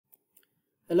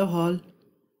Hello all,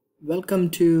 welcome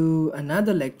to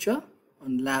another lecture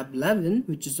on Lab 11,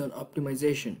 which is on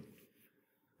optimization.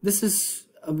 This is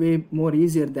a way more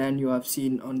easier than you have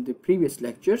seen on the previous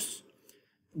lectures,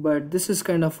 but this is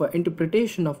kind of an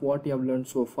interpretation of what you have learned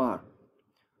so far.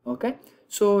 Okay,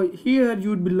 so here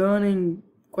you would be learning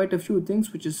quite a few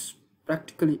things which is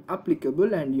practically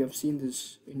applicable, and you have seen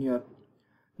this in your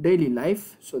daily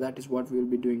life, so that is what we will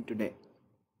be doing today.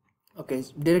 Okay,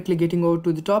 directly getting over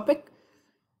to the topic.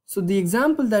 So the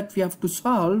example that we have to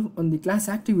solve on the class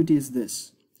activity is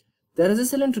this. There is a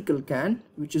cylindrical can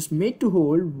which is made to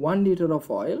hold 1 liter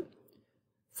of oil.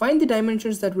 Find the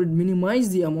dimensions that would minimize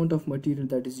the amount of material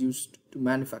that is used to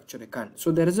manufacture a can.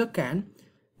 So there is a can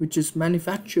which is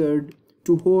manufactured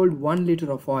to hold 1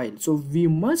 liter of oil. So we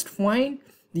must find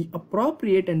the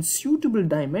appropriate and suitable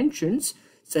dimensions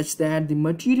such that the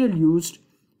material used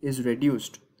is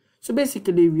reduced. So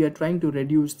basically we are trying to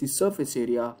reduce the surface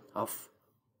area of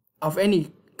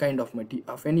any kind of material,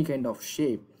 of any kind of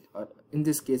shape, or in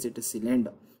this case it is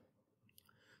cylinder.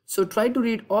 So try to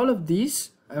read all of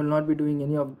these. I will not be doing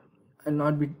I'll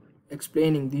not be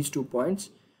explaining these 2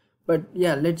 points, but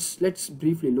yeah, let's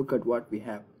briefly look at what we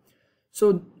have.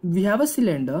 So we have a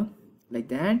cylinder like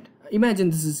that. Imagine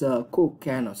this is a Coke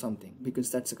can or something, because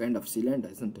that's a kind of cylinder,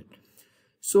 isn't it?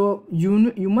 So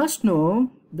you must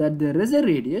know that there is a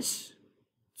radius.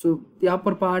 So the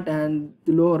upper part and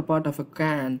the lower part of a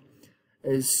can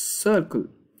is circle,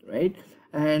 right?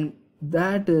 And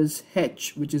that is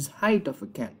h, which is height of a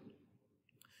can.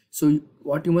 So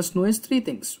what you must know is 3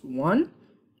 things. One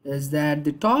is that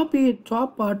the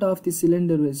top part of the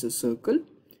cylinder is a circle,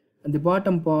 and the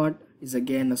bottom part is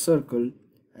again a circle,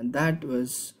 and that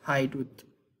was height with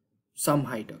some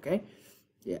height. Okay,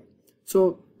 yeah.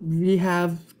 So we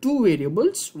have 2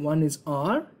 variables. One is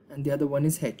r and the other one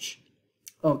is h.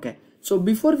 Okay, so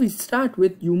before we start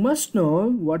with, you must know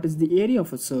what is the area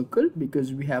of a circle,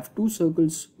 because we have 2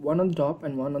 circles, one on the top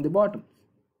and one on the bottom.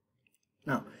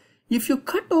 Now if you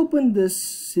cut open this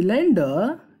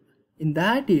cylinder in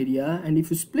that area and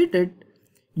if you split it,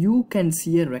 you can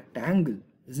see a rectangle,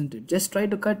 isn't it? Just try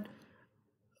to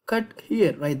cut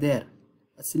here, right there,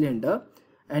 a cylinder,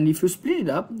 and if you split it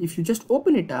up, if you just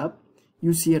open it up,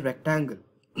 you see a rectangle.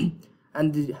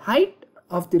 And the height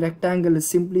of the rectangle is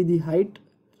simply the height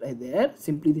right there,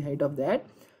 simply the height of that,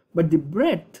 but the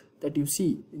breadth that you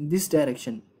see in this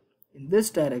direction,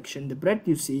 the breadth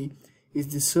you see is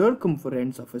the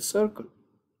circumference of a circle.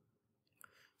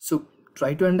 So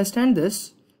try to understand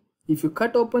this. If you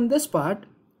cut open this part,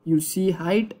 you see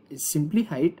height is simply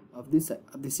height of this,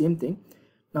 of the same thing.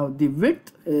 Now the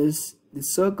width is the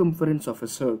circumference of a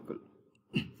circle.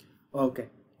 Okay.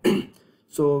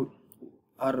 So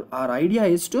our idea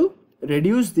is to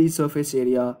reduce the surface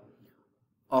area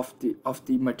of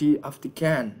the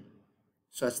can,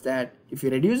 such that if you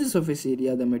reduce the surface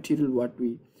area, the material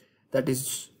that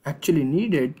is actually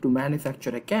needed to manufacture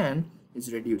a can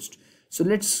is reduced. So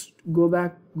let's go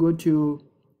to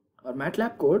our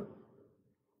Matlab code.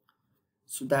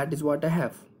 So that is what I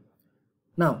have.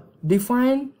 Now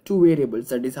define 2 variables,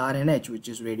 that is r and h, which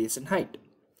is radius and height.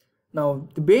 Now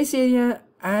the base area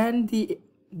and the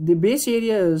base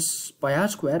area is pi r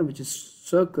square, which is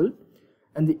circle,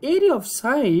 and the area of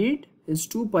side is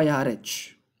 2 pi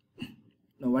rh.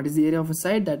 Now what is the area of a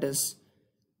side? That is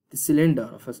the cylinder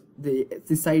of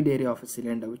the side area of a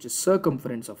cylinder, which is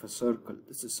circumference of a circle.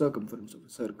 This is circumference of a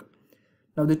circle.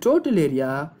 Now the total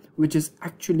area, which is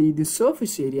actually the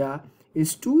surface area,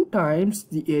 is 2 times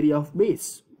the area of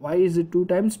base. Why is it 2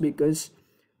 times? Because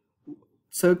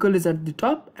circle is at the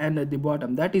top and at the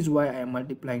bottom. That is why I am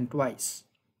multiplying twice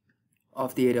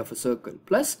of the area of a circle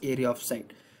plus area of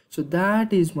side. So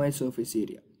that is my surface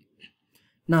area.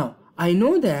 Now I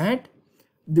know that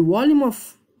the volume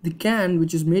of the can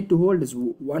which is made to hold is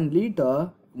 1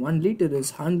 liter. 1 liter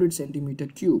is 100 centimeter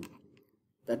cube.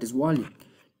 That is volume.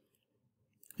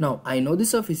 Now I know the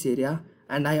surface area,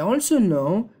 and I also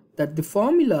know that the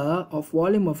formula of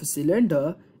volume of a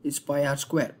cylinder is pi r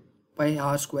square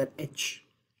h.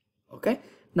 Okay,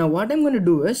 now what I'm going to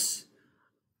do is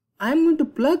I'm going to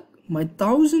plug my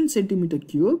 1000 centimeter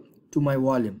cube to my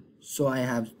volume. So I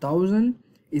have 1000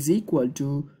 is equal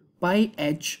to pi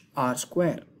h r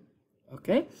square.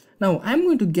 Okay, now I'm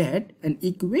going to get an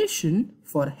equation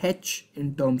for h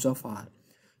in terms of r.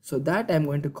 So that I'm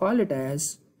going to call it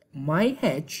as my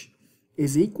h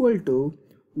is equal to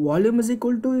volume is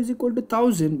equal to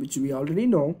 1000, which we already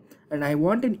know, and I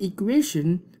want an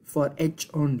equation for h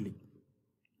only.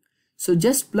 So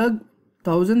just plug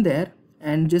 1000 there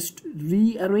and just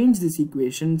rearrange this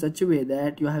equation in such a way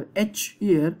that you have h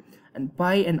here and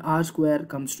pi and r square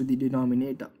comes to the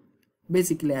denominator.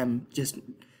 basically I'm just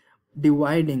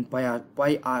dividing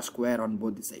pi r square on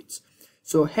both the sides.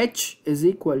 So h is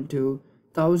equal to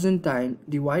 1000 times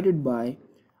divided by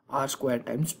r square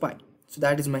times pi. So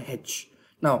that is my h.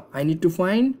 Now I need to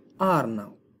find r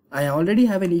now. I already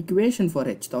have an equation for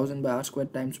h, 1000 by r square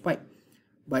times pi,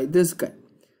 by this guy.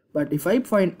 But if I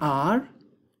find r,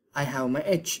 I have my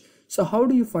h. So how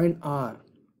do you find r?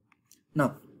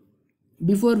 Now,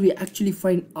 before we actually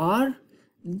find r,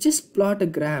 just plot a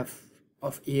graph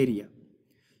of area.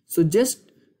 So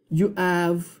just you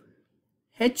have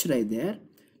h right there.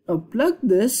 Now plug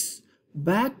this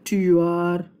back to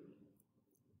your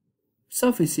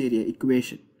surface area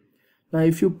equation. Now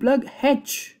if you plug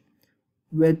h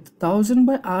with 1000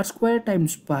 by r square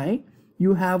times pi,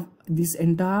 you have this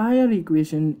entire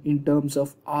equation in terms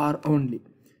of r only.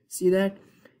 See that?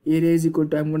 Area is equal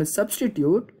to, I'm going to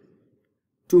substitute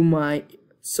to my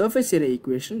surface area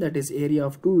equation, that is area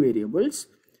of two variables,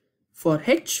 for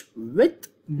h with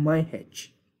my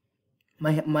h.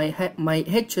 My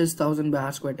h is 1000 by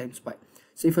r square times pi.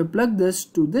 So if I plug this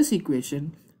to this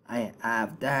equation, I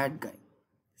have that guy.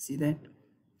 See that?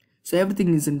 So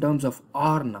everything is in terms of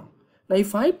r now. Now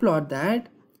if I plot that,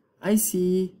 I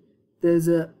see there's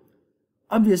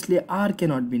obviously r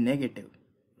cannot be negative,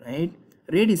 right?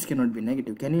 Radius cannot be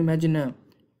negative. Can you imagine a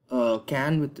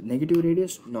can with negative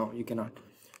radius? No, you cannot.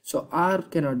 So r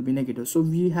cannot be negative. So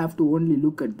we have to only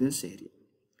look at this area.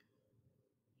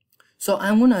 So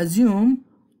I'm going to assume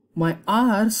my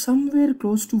r somewhere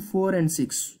close to 4 and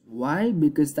 6. Why?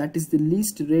 Because that is the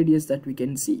least radius that we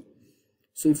can see.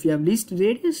 So if you have least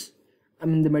radius, I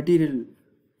mean the material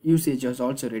usage is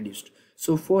also reduced.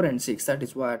 So 4 and 6, that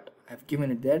is what I've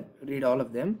given it there. Read all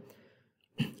of them.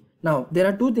 Now there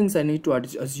are two things I need to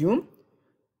assume.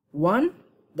 One,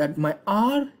 that my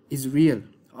r is real.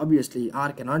 Obviously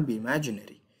r cannot be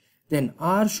imaginary. Then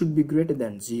r should be greater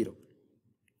than 0.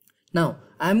 Now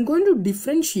I'm going to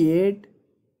differentiate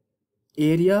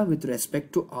area with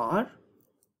respect to r.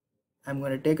 I'm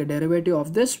going to take a derivative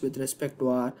of this with respect to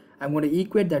r. I'm going to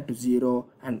equate that to 0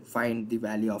 and find the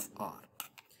value of r.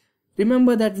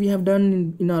 Remember that we have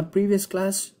done in our previous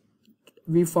class,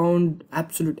 we found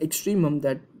absolute extremum.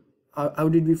 That how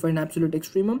did we find absolute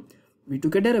extremum? We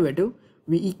took a derivative,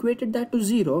 we equated that to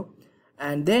 0,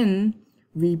 and then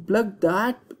we plugged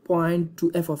that point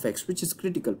to f of x, which is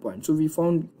critical point. So we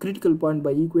found critical point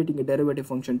by equating a derivative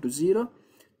function to 0.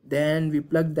 Then we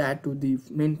plug that to the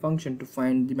main function to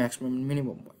find the maximum and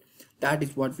minimum point. That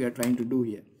is what we are trying to do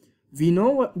here. We know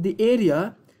what the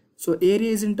area, so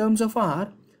area is in terms of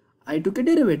r. I took a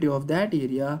derivative of that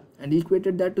area and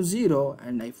equated that to 0,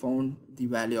 and I found the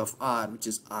value of r, which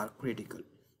is r critical.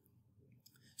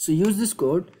 So use this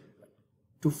code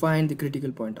to find the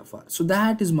critical point of r. So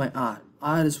that is my r.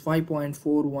 R is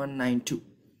 5.4192.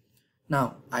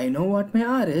 Now I know what my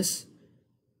r is.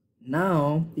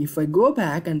 Now if I go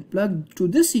back and plug to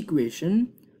this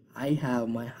equation, I have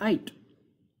my height.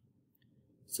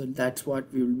 So that's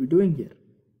what we will be doing here.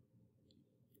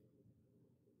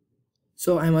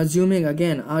 So I'm assuming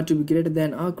again r to be greater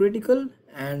than r critical,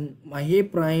 and my a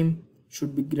prime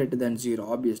should be greater than 0.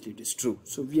 Obviously it is true.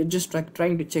 So we are just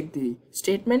trying to check the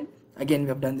statement. Again, we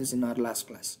have done this in our last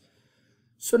class.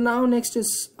 So now next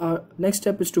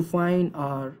step is to find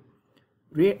our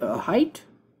height.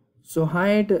 So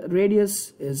height,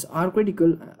 radius is r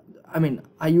critical. I mean,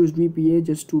 I used VPA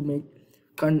just to make,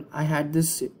 I had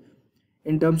this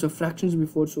in terms of fractions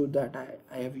before, so that I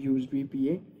have used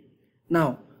VPA.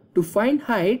 Now to find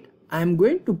height, I am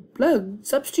going to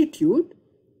substitute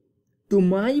to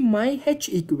my h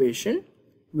equation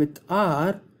with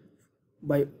r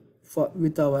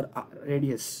with our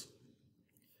radius.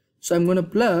 So I'm going to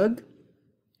plug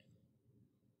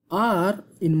r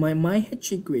in my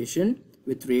h equation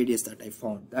with radius that I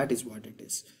found. That is what it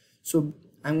is. So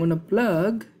I'm going to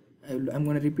plug, I'm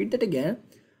going to repeat that again.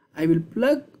 I will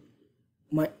plug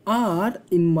my r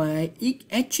in my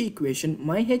h equation,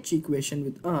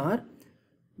 with r,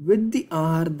 with the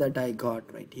r that I got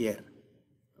right here.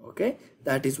 Okay,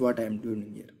 that is what I am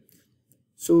doing here.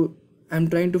 So I'm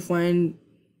trying to find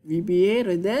VPA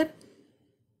right there,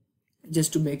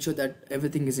 just to make sure that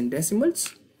everything is in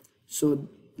decimals. So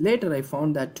later I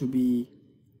found that to be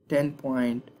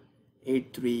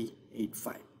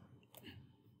 10.8385.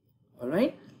 all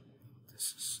right.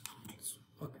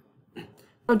 Okay.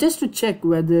 Now just to check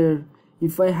whether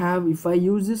if I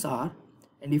use this r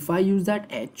and if I use that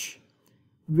h,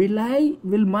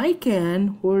 will my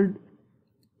can hold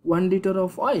 1 liter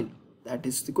of oil? That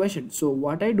is the question. So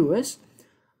what I do is,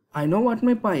 I know what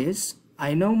my pi is,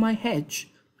 I know my h,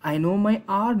 I know my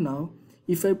r now.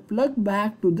 If I plug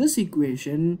back to this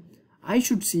equation, I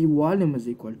should see volume is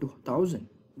equal to 1000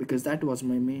 because that was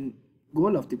my main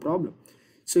goal of the problem.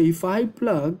 So if I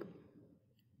plug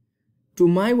to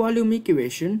my volume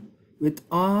equation with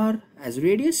r as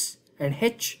radius and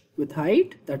h with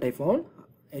height that I found,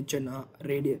 h and r,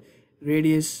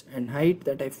 radius and height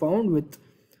that I found with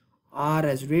r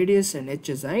as radius and h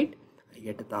as height, I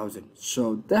get 1000.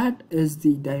 So that is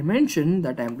the dimension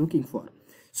that I am looking for.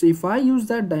 So if I use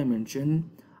that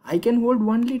dimension, I can hold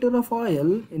 1 liter of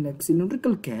oil in a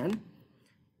cylindrical can,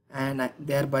 and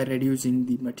thereby reducing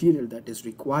the material that is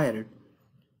required.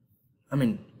 I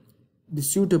mean, the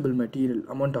suitable material,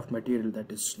 amount of material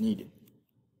that is needed.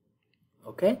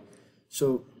 Okay,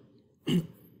 so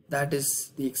that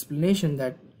is the explanation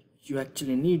that you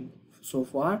actually need so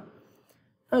far.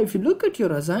 Now if you look at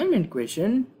your assignment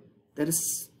question, there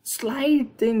is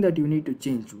slight thing that you need to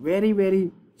change,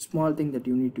 very small thing that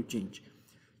you need to change.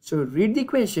 So read the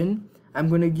question. I'm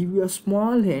going to give you a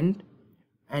small hint,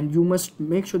 and you must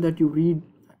make sure that you read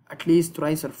at least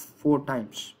thrice or 4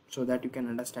 times so that you can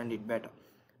understand it better.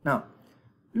 Now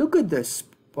look at this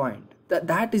point,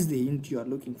 that is the hint you are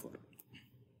looking for.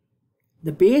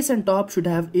 The base and top should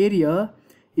have area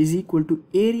is equal to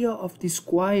area of the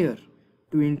square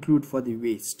to include for the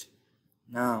waist.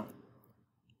 Now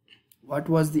what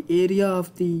was the area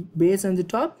of the base and the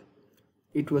top?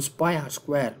 It was pi r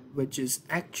square, which is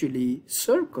actually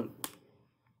circle.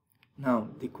 Now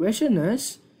the question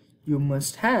is, you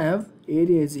must have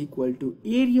area is equal to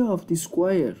area of the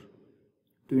square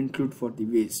to include for the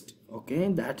waist. Okay,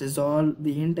 that is all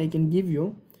the hint I can give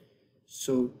you.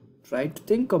 So try to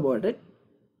think about it.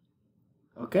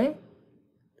 Okay,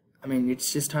 I mean,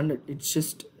 it's just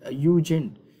a huge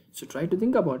hint. So try to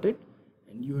think about it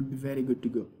and you would be very good to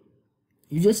go.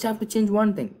 You just have to change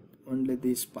one thing, only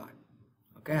this part.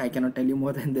 Okay, I cannot tell you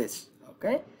more than this.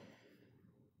 Okay,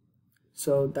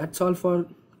 so that's all for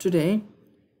today.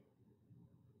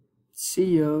 See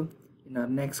you in our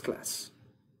next class.